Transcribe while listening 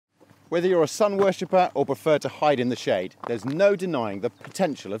Whether you're a sun worshipper or prefer to hide in the shade, there's no denying the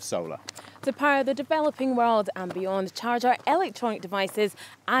potential of solar. To power the developing world and beyond, charge our electronic devices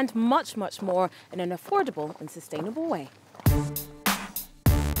and much, much more in an affordable and sustainable way.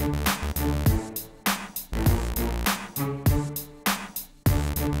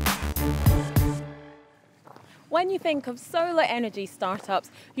 When you think of solar energy startups,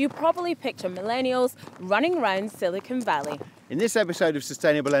 you probably picture millennials running around Silicon Valley. In this episode of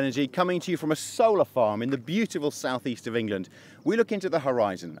Sustainable Energy, coming to you from a solar farm in the beautiful southeast of England, we look into the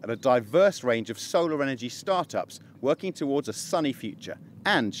horizon at a diverse range of solar energy startups working towards a sunny future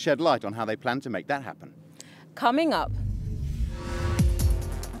and shed light on how they plan to make that happen. Coming up,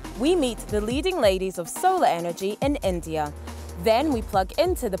 we meet the leading ladies of solar energy in India. Then we plug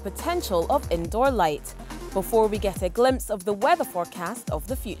into the potential of indoor light, before we get a glimpse of the weather forecast of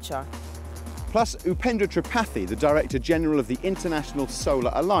the future. Plus, Upendra Tripathi, the Director General of the International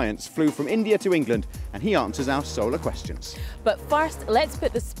Solar Alliance, flew from India to England, and he answers our solar questions. But first, let's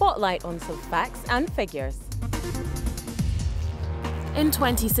put the spotlight on some facts and figures. In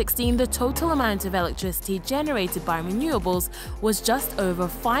 2016, the total amount of electricity generated by renewables was just over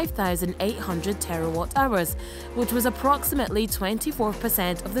 5,800 terawatt-hours, which was approximately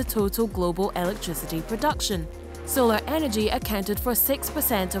 24% of the total global electricity production. Solar energy accounted for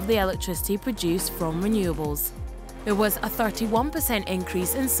 6% of the electricity produced from renewables. There was a 31%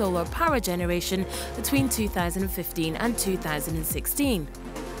 increase in solar power generation between 2015 and 2016.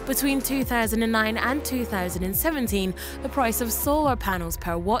 Between 2009 and 2017, the price of solar panels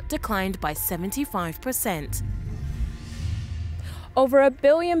per watt declined by 75%. Over 1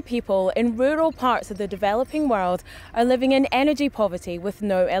 billion people in rural parts of the developing world are living in energy poverty with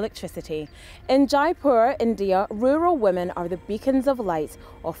no electricity. In Jaipur, India, rural women are the beacons of light,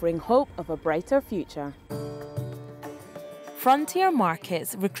 offering hope of a brighter future. Frontier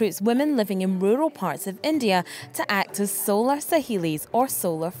Markets recruits women living in rural parts of India to act as solar sahelis or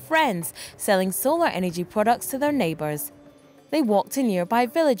solar friends, selling solar energy products to their neighbours. They walk to nearby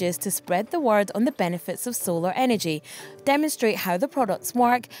villages to spread the word on the benefits of solar energy, demonstrate how the products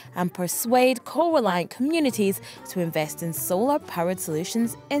work, and persuade co-reliant communities to invest in solar-powered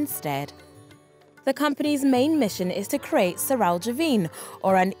solutions instead. The company's main mission is to create Saral Javeen,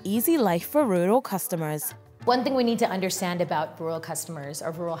 or an easy life for rural customers. One thing we need to understand about rural customers or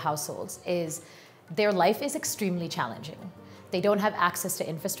rural households is their life is extremely challenging. They don't have access to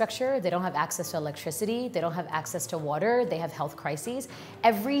infrastructure, they don't have access to electricity, they don't have access to water, they have health crises.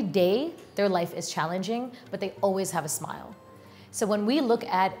 Every day, their life is challenging, but they always have a smile. So when we look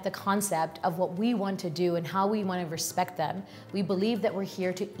at the concept of what we want to do and how we want to respect them, we believe that we're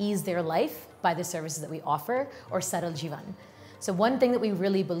here to ease their life by the services that we offer, or Saral Jivan. So one thing that we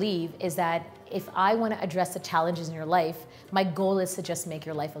really believe is that if I want to address the challenges in your life, my goal is to just make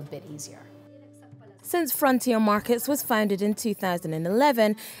your life a bit easier. Since Frontier Markets was founded in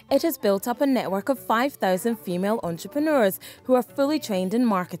 2011, it has built up a network of 5,000 female entrepreneurs who are fully trained in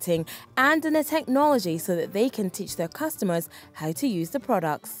marketing and in the technology so that they can teach their customers how to use the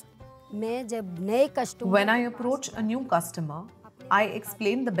products. When I approach a new customer, I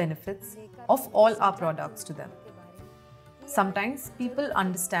explain the benefits of all our products to them. Sometimes people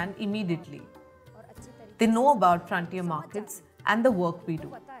understand immediately. They know about Frontier Markets and the work we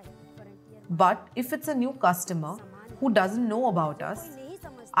do. But if it's a new customer who doesn't know about us,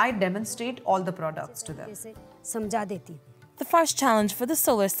 I demonstrate all the products to them. The first challenge for the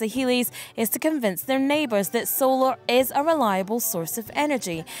solar sahelis is to convince their neighbours that solar is a reliable source of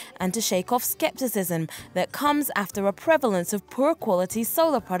energy and to shake off scepticism that comes after a prevalence of poor quality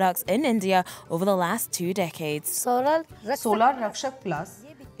solar products in India over the last 2 decades. Solar Rakshak Plus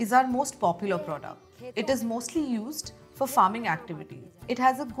is our most popular product. It is mostly used for farming activities. It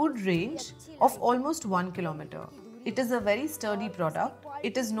has a good range of almost 1 kilometer. It is a very sturdy product.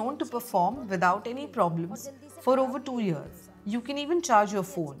 It is known to perform without any problems for over 2 years. You can even charge your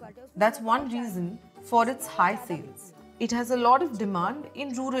phone. That's one reason for its high sales. It has a lot of demand in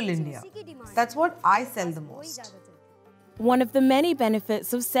rural India. That's what I sell the most. One of the many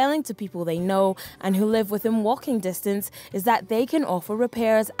benefits of selling to people they know and who live within walking distance is that they can offer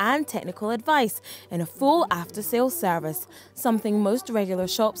repairs and technical advice in a full after-sales service, something most regular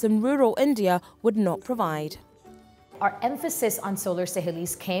shops in rural India would not provide. Our emphasis on Solar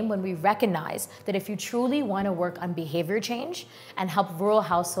Sahelis came when we recognized that if you truly want to work on behavior change and help rural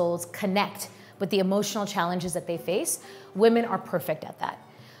households connect with the emotional challenges that they face, women are perfect at that.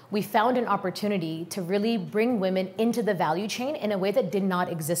 We found an opportunity to really bring women into the value chain in a way that did not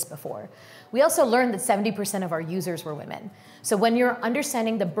exist before. We also learned that 70% of our users were women. So when you're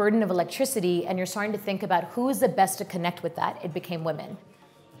understanding the burden of electricity and you're starting to think about who is the best to connect with that, it became women.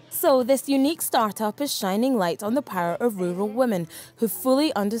 So this unique startup is shining light on the power of rural women who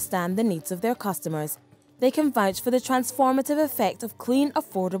fully understand the needs of their customers. They can vouch for the transformative effect of clean,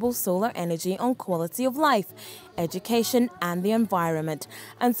 affordable solar energy on quality of life, education and the environment.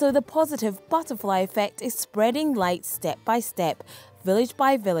 And so the positive butterfly effect is spreading light step by step, village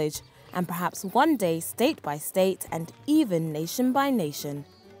by village, and perhaps one day state by state and even nation by nation.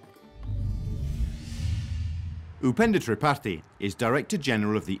 Upendra Tripathi is Director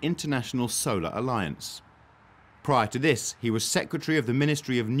General of the International Solar Alliance. Prior to this, he was Secretary of the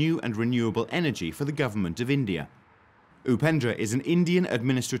Ministry of New and Renewable Energy for the Government of India. Upendra is an Indian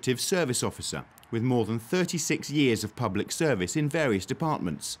Administrative Service Officer with more than 36 years of public service in various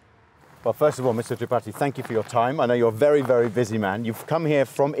departments. Well, first of all, Mr. Tripathi, thank you for your time. I know you're a very, very busy man. You've come here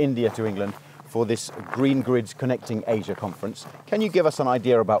from India to England for this Green Grids Connecting Asia conference. Can you give us an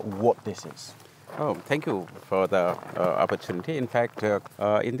idea about what this is? Oh, thank you for the opportunity. In fact,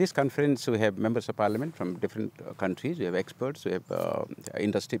 in this conference, we have members of parliament from different countries. We have experts, we have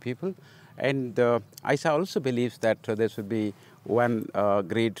industry people. And ISA also believes that there should be one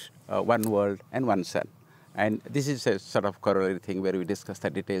grid, one world, and one sun. And this is a sort of corollary thing where we discuss the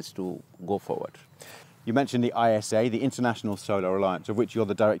details to go forward. You mentioned the ISA, the International Solar Alliance, of which you're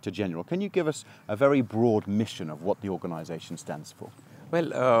the Director General. Can you give us a very broad mission of what the organisation stands for?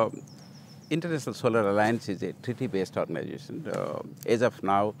 Well, International Solar Alliance is a treaty-based organization. As of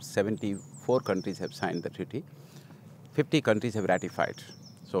now, 74 countries have signed the treaty. 50 countries have ratified.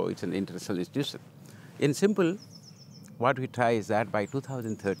 So it's an international institution. In simple, what we try is that by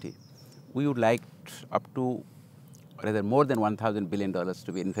 2030, we would like up to, rather more than $1,000 billion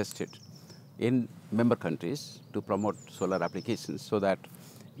to be invested in member countries to promote solar applications so that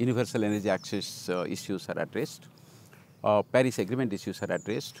universal energy access issues are addressed, Paris Agreement issues are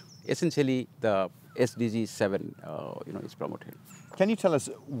addressed. Essentially, the SDG 7 is promoted. Can you tell us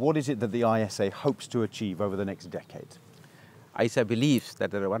what is it that the ISA hopes to achieve over the next decade? ISA believes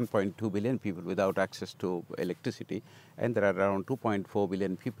that there are 1.2 billion people without access to electricity, and there are around 2.4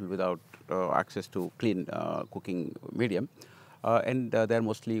 billion people without access to clean cooking medium, and they're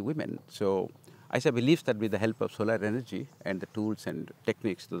mostly women. So ISA believes that with the help of solar energy and the tools and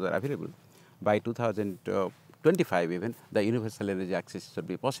techniques that are available, by 2025 even, the universal energy access should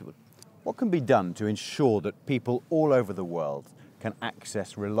be possible. What can be done to ensure that people all over the world can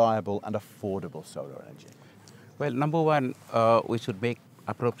access reliable and affordable solar energy? Well, number one, we should make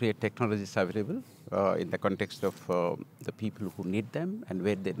appropriate technologies available in the context of the people who need them and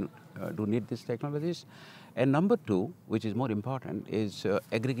where they do need these technologies. And number two, which is more important, is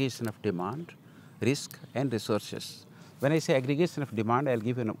aggregation of demand, risk and resources. When I say aggregation of demand, I'll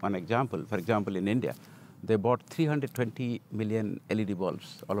give you one example. For example, in India, they bought 320 million LED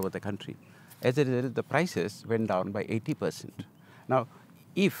bulbs all over the country. As a result, the prices went down by 80%. Now,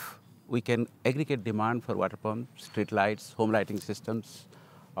 if we can aggregate demand for water pumps, street lights, home lighting systems,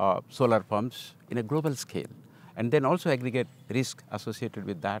 solar pumps in a global scale, and then also aggregate risk associated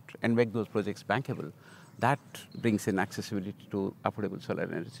with that and make those projects bankable, that brings in accessibility to affordable solar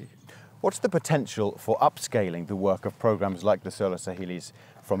energy. What's the potential for upscaling the work of programs like the Solar Sahelis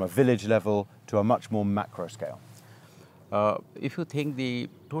from a village level to a much more macro scale? If you think the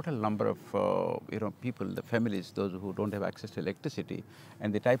total number of people, the families, those who don't have access to electricity,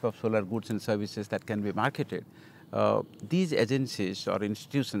 and the type of solar goods and services that can be marketed, these agencies or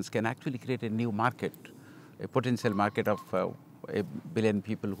institutions can actually create a new market, a potential market of 1 billion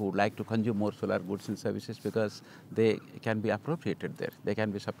people who like to consume more solar goods and services because they can be appropriated there, they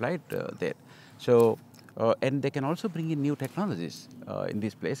can be supplied there. So, and they can also bring in new technologies in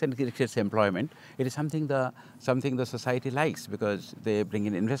this place, and it creates employment. It is something the society likes because they bring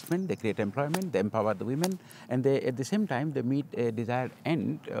in investment, they create employment, they empower the women, and they, at the same time, they meet a desired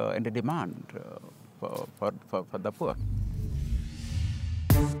end and a demand for the poor.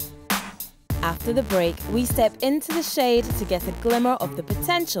 After the break, we step into the shade to get a glimmer of the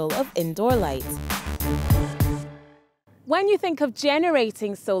potential of indoor light. When you think of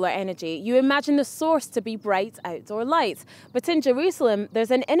generating solar energy, you imagine the source to be bright outdoor light. But in Jerusalem, there's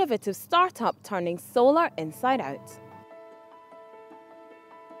an innovative startup turning solar inside out.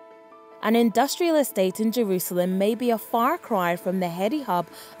 An industrial estate in Jerusalem may be a far cry from the heady hub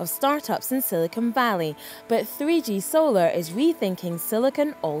of startups in Silicon Valley, but 3G Solar is rethinking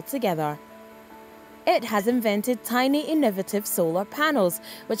silicon altogether. It has invented tiny, innovative solar panels,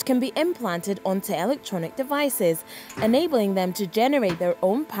 which can be implanted onto electronic devices, enabling them to generate their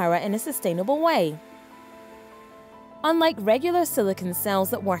own power in a sustainable way. Unlike regular silicon cells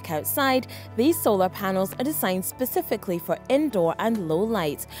that work outside, these solar panels are designed specifically for indoor and low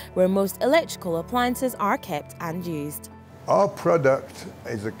light, where most electrical appliances are kept and used. Our product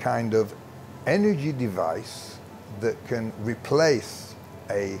is a kind of energy device that can replace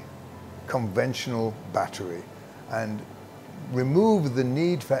a conventional battery and remove the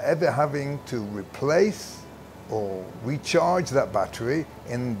need for ever having to replace or recharge that battery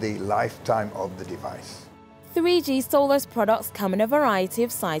in the lifetime of the device. 3G Solar's products come in a variety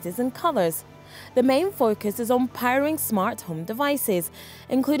of sizes and colors. The main focus is on powering smart home devices,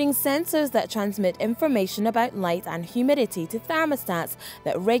 including sensors that transmit information about light and humidity to thermostats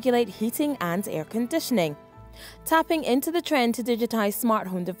that regulate heating and air conditioning, tapping into the trend to digitize smart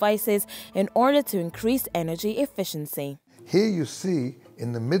home devices in order to increase energy efficiency. Here you see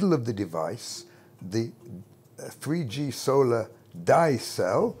in the middle of the device the 3G solar dye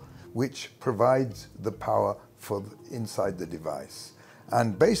cell, which provides the power for inside the device.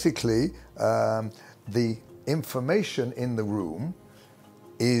 And basically, the information in the room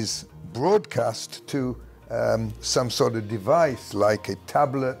is broadcast to some sort of device like a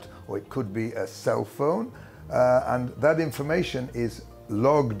tablet, or it could be a cell phone, and that information is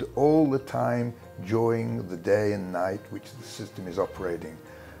logged all the time during the day and night which the system is operating.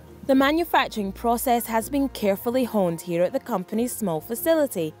 The manufacturing process has been carefully honed here at the company's small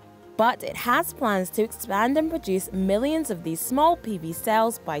facility, but it has plans to expand and produce millions of these small PV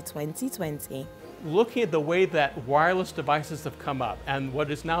cells by 2020. Looking at the way that wireless devices have come up and what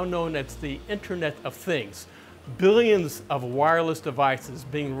is now known as the Internet of Things, billions of wireless devices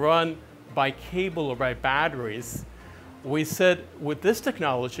being run by cable or by batteries, we said with this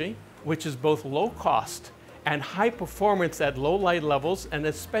technology, which is both low cost and high performance at low light levels, and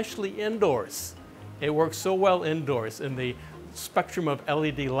especially indoors. It works so well indoors in the spectrum of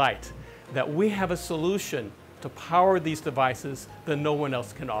LED light that we have a solution to power these devices that no one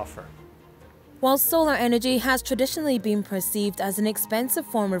else can offer. While solar energy has traditionally been perceived as an expensive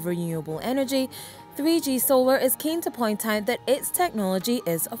form of renewable energy, 3G Solar is keen to point out that its technology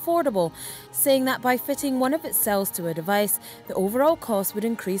is affordable, saying that by fitting one of its cells to a device, the overall cost would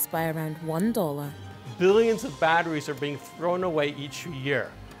increase by around $1. Billions of batteries are being thrown away each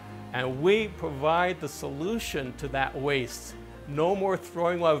year, and we provide the solution to that waste. No more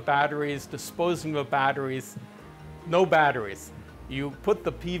throwing of batteries, disposing of batteries, no batteries. You put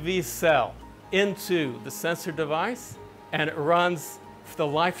the PV cell into the sensor device and it runs for the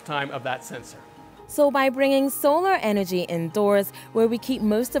lifetime of that sensor. So by bringing solar energy indoors, where we keep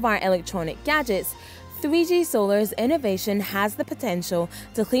most of our electronic gadgets, 3G Solar's innovation has the potential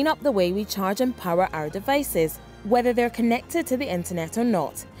to clean up the way we charge and power our devices, whether they're connected to the internet or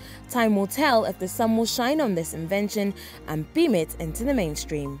not. Time will tell if the sun will shine on this invention and beam it into the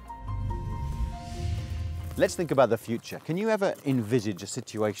mainstream. Let's think about the future. Can you ever envisage a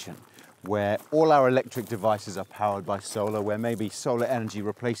situation where all our electric devices are powered by solar, where maybe solar energy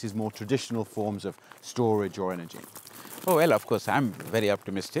replaces more traditional forms of storage or energy? Oh, well, of course, I'm very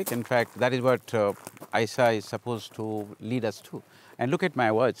optimistic. In fact, that is what ISA is supposed to lead us to. And look at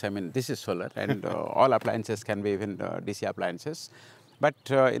my words. I mean, this is solar, and all appliances can be even DC appliances. But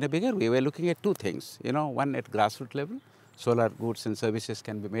in a bigger way, we're looking at two things. You know, one at grassroots level, solar goods and services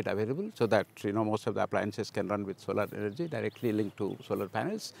can be made available so that, you know, most of the appliances can run with solar energy directly linked to solar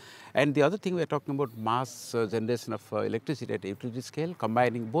panels. And the other thing, we're talking about mass generation of electricity at utility scale,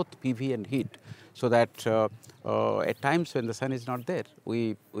 combining both PV and heat, so that at times when the sun is not there,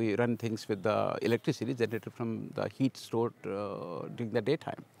 we run things with the electricity generated from the heat stored during the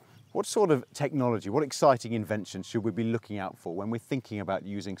daytime. What sort of technology, what exciting inventions should we be looking out for when we're thinking about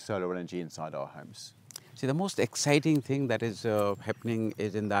using solar energy inside our homes? See, the most exciting thing that is happening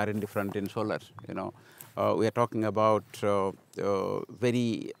is in the R&D front in solar. You know, we are talking about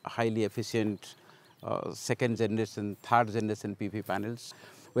very highly efficient second generation, third generation PV panels.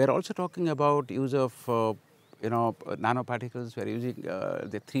 We are also talking about use of nanoparticles. We are using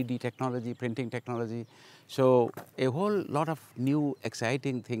the 3D technology, printing technology. So a whole lot of new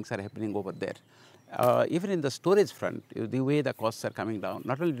exciting things are happening over there. Even in the storage front, the way the costs are coming down,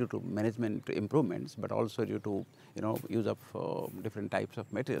 not only due to management improvements, but also due to, you know, use of different types of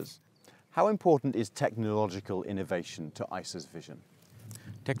materials. How important is technological innovation to ISA's vision?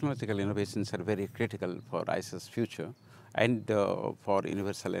 Technological innovations are very critical for ISA's future and for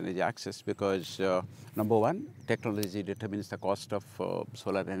universal energy access, because number one, technology determines the cost of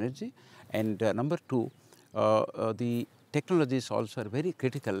solar energy, and number two, the technologies also are very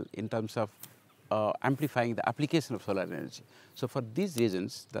critical in terms of amplifying the application of solar energy. So for these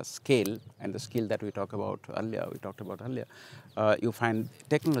reasons, the scale and the skill that we talked about earlier, you find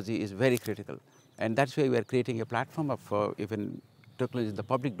technology is very critical. And that's why we are creating a platform of even technology in the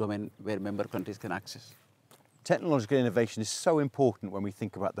public domain where member countries can access. Technological innovation is so important when we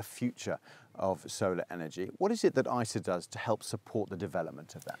think about the future of solar energy. What is it that ISA does to help support the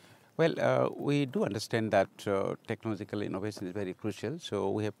development of that? Well, we do understand that technological innovation is very crucial.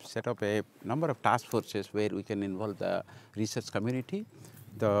 So we have set up a number of task forces where we can involve the research community,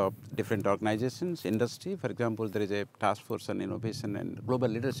 the different organizations, industry. For example, there is a task force on innovation and global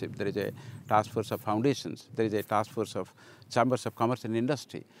leadership. There is a task force of foundations. There is a task force of chambers of commerce and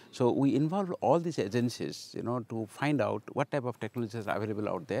industry. So we involve all these agencies, to find out what type of technologies are available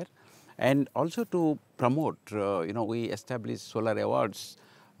out there, and also to promote. We establish solar awards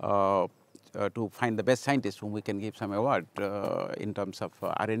to find the best scientists whom we can give some award in terms of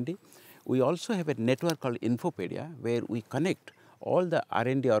R&D. We also have a network called Infopedia, where we connect all the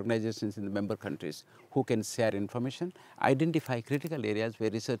R&D organizations in the member countries who can share information, identify critical areas where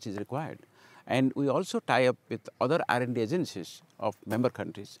research is required. And we also tie up with other R&D agencies of member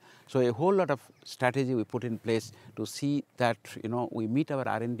countries. So a whole lot of strategy we put in place to see that we meet our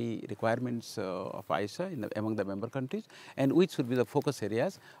R&D requirements of ISA among the member countries, and which would be the focus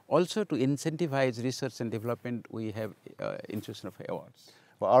areas. Also to incentivize research and development, we have institution of awards.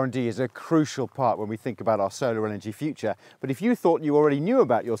 Well, R&D is a crucial part when we think about our solar energy future. But if you thought you already knew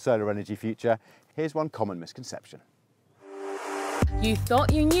about your solar energy future, here's one common misconception. You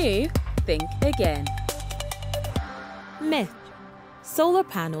thought you knew? Think again. Myth: solar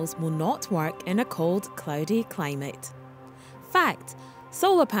panels will not work in a cold, cloudy climate. Fact: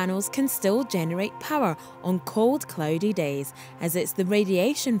 solar panels can still generate power on cold, cloudy days, as it's the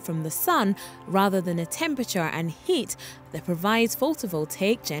radiation from the sun rather than the temperature and heat that provides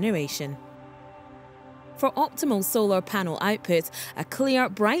photovoltaic generation. For optimal solar panel output, a clear,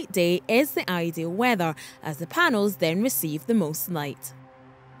 bright day is the ideal weather, as the panels then receive the most light.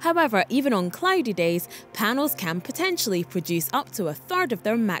 However, even on cloudy days, panels can potentially produce up to a third of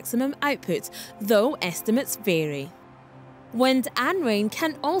their maximum output, though estimates vary. Wind and rain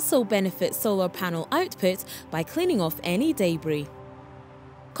can also benefit solar panel output by cleaning off any debris.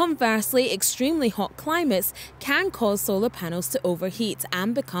 Conversely, extremely hot climates can cause solar panels to overheat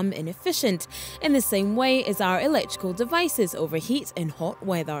and become inefficient, in the same way as our electrical devices overheat in hot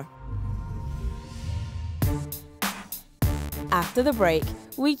weather. After the break,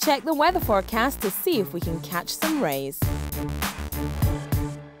 we check the weather forecast to see if we can catch some rays.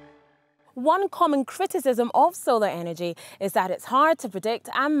 One common criticism of solar energy is that it's hard to predict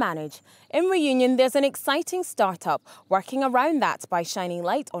and manage. In Reunion, there's an exciting startup working around that by shining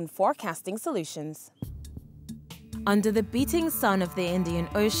light on forecasting solutions. Under the beating sun of the Indian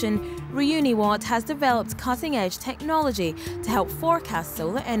Ocean, Reuniwatt has developed cutting-edge technology to help forecast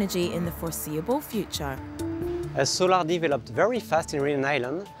solar energy in the foreseeable future. As solar developed very fast in Reunion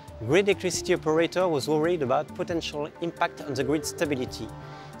Island, grid electricity operator was worried about potential impact on the grid stability.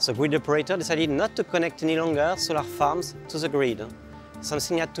 So grid operator decided not to connect any longer solar farms to the grid.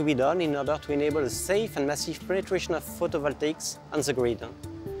 Something had to be done in order to enable a safe and massive penetration of photovoltaics on the grid.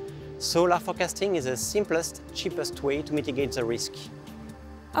 Solar forecasting is the simplest, cheapest way to mitigate the risk.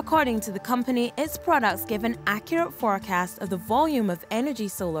 According to the company, its products give an accurate forecast of the volume of energy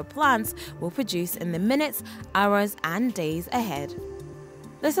solar plants will produce in the minutes, hours, and days ahead.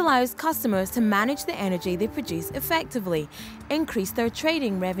 This allows customers to manage the energy they produce effectively, increase their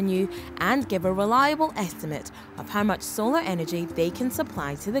trading revenue, and give a reliable estimate of how much solar energy they can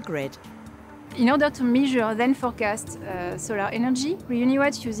supply to the grid. In order to measure then forecast solar energy,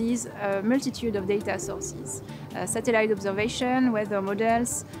 Reuniwatt uses a multitude of data sources: satellite observation, weather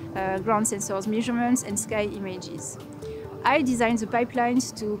models, ground sensors measurements, and sky images. I designed the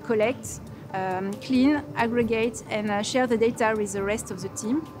pipelines to collect, clean, aggregate, and share the data with the rest of the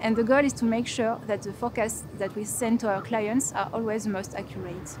team. And the goal is to make sure that the forecasts that we send to our clients are always the most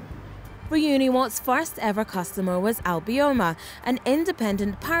accurate. Reuniwatt's first ever customer was Albioma, an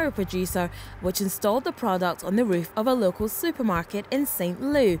independent power producer which installed the product on the roof of a local supermarket in St.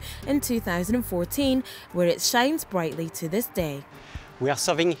 Louis in 2014, where it shines brightly to this day. We are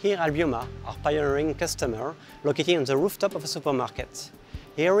serving here Albioma, our pioneering customer, located on the rooftop of a supermarket.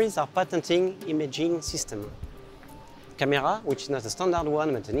 Here is our patented imaging system. Camera, which is not a standard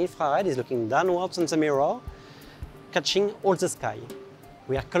one but an infrared, is looking downwards on the mirror, catching all the sky.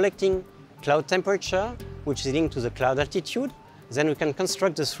 We are collecting cloud temperature, which is linked to the cloud altitude. Then we can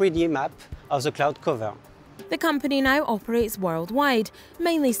construct the 3D map of the cloud cover. The company now operates worldwide,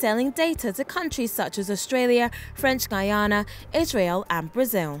 mainly selling data to countries such as Australia, French Guiana, Israel and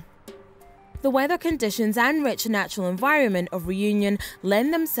Brazil. The weather conditions and rich natural environment of Reunion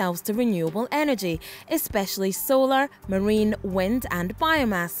lend themselves to renewable energy, especially solar, marine, wind and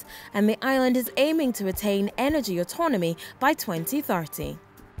biomass, and the island is aiming to attain energy autonomy by 2030.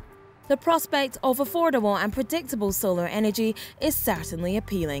 The prospect of affordable and predictable solar energy is certainly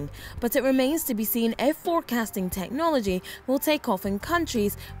appealing, but it remains to be seen if forecasting technology will take off in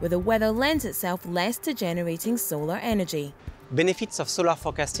countries where the weather lends itself less to generating solar energy. Benefits of solar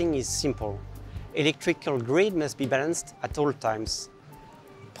forecasting is simple. Electrical grid must be balanced at all times.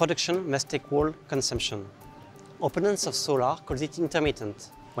 Production must equal consumption. Opponents of solar call it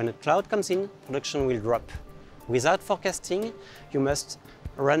intermittent. When a cloud comes in, production will drop. Without forecasting, you must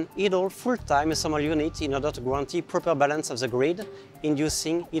run idle full-time a thermal unit in order to guarantee proper balance of the grid,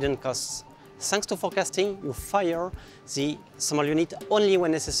 inducing hidden costs. Thanks to forecasting, you fire the thermal unit only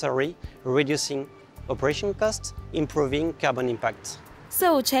when necessary, reducing operation costs, improving carbon impact.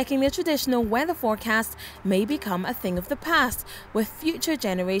 So, checking the traditional weather forecast may become a thing of the past, with future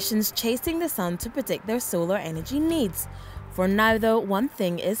generations chasing the sun to predict their solar energy needs. For now, though, one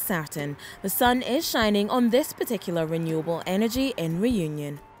thing is certain. The sun is shining on this particular renewable energy in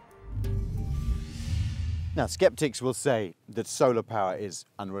Reunion. Now, skeptics will say that solar power is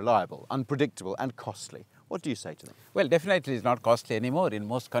unreliable, unpredictable and costly. What do you say to them? Well, definitely it's not costly anymore. In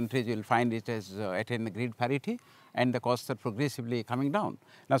most countries, you'll find it has attained grid parity, and the costs are progressively coming down.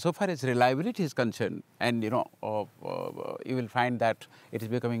 Now, so far as reliability is concerned, and you will find that it is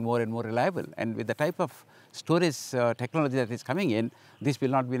becoming more and more reliable. And with the type of storage technology that is coming in, this will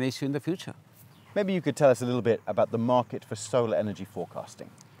not be an issue in the future. Maybe you could tell us a little bit about the market for solar energy forecasting.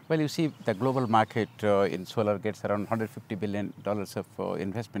 Well, you see, the global market in solar gets around $150 billion of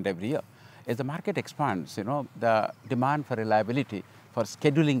investment every year. As the market expands, the demand for reliability, for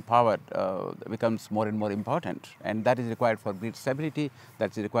scheduling power becomes more and more important, and that is required for grid stability,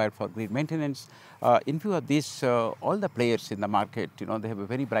 that is required for grid maintenance. In view of this, all the players in the market, they have a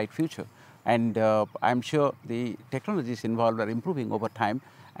very bright future, and I'm sure the technologies involved are improving over time,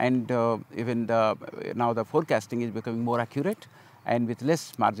 and even now the forecasting is becoming more accurate and with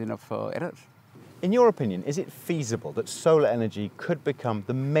less margin of error. In your opinion, is it feasible that solar energy could become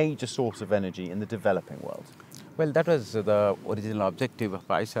the major source of energy in the developing world? Well, that was the original objective of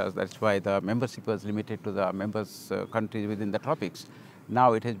ISA. That's why the membership was limited to the members countries within the tropics.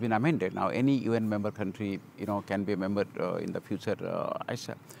 Now it has been amended. Now any UN member country, can be a member in the future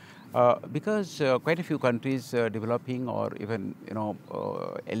ISA. Because quite a few countries developing or even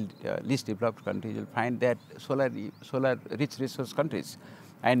least developed countries will find that solar rich resource countries.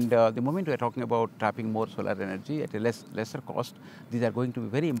 And the moment we are talking about tapping more solar energy at a lesser cost, these are going to be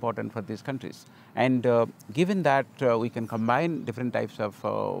very important for these countries. And given that we can combine different types of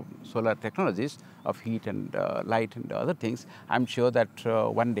solar technologies of heat and light and other things, I'm sure that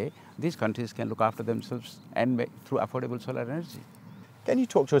one day these countries can look after themselves and through affordable solar energy. Can you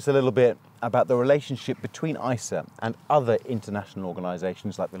talk to us a little bit about the relationship between ISA and other international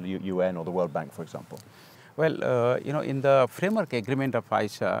organizations like the UN or the World Bank, for example? Well, in the framework agreement of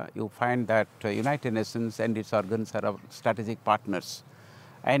ISA, you find that United Nations and its organs are our strategic partners.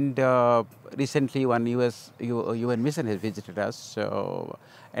 And recently, one UN mission has visited us,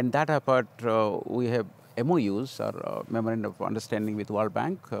 and that apart, we have MOUs or Memorandum of Understanding with World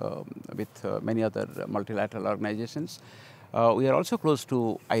Bank, with many other multilateral organizations. We are also close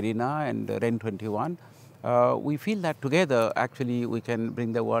to IRENA and REN21. We feel that together, actually, we can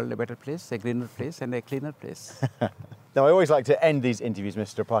bring the world a better place, a greener place, and a cleaner place. Now, I always like to end these interviews,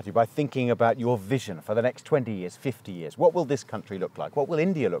 Mr. Tripathi, by thinking about your vision for the next 20 years, 50 years. What will this country look like? What will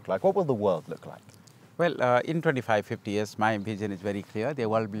India look like? What will the world look like? Well, in 25, 50 years, my vision is very clear. The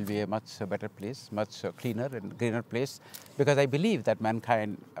world will be a much better place, much cleaner and greener place, because I believe that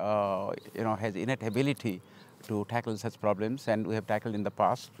mankind, has innate ability to tackle such problems, and we have tackled in the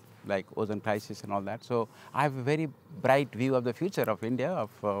past, like ozone crisis and all that. So I have a very bright view of the future of India,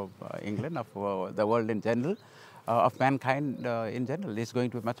 of England, of the world in general, of mankind in general. It's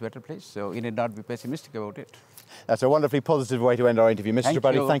going to be a much better place, so we need not be pessimistic about it. That's a wonderfully positive way to end our interview. Mr.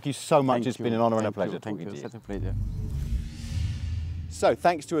 Tripathi, thank you so much. It's been an honour and a pleasure talking to you. Such a pleasure. So,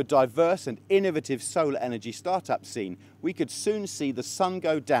 thanks to a diverse and innovative solar energy startup scene, we could soon see the sun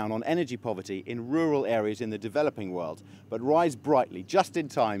go down on energy poverty in rural areas in the developing world, but rise brightly just in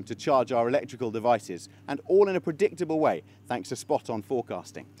time to charge our electrical devices, and all in a predictable way thanks to spot-on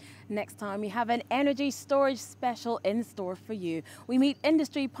forecasting. Next time, we have an energy storage special in store for you. We meet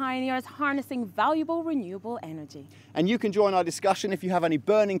industry pioneers harnessing valuable renewable energy. And you can join our discussion. If you have any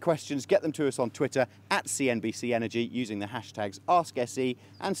burning questions, get them to us on Twitter at CNBC Energy using the hashtags AskSE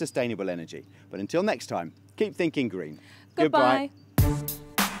and Sustainable Energy. But until next time, keep thinking green. Goodbye.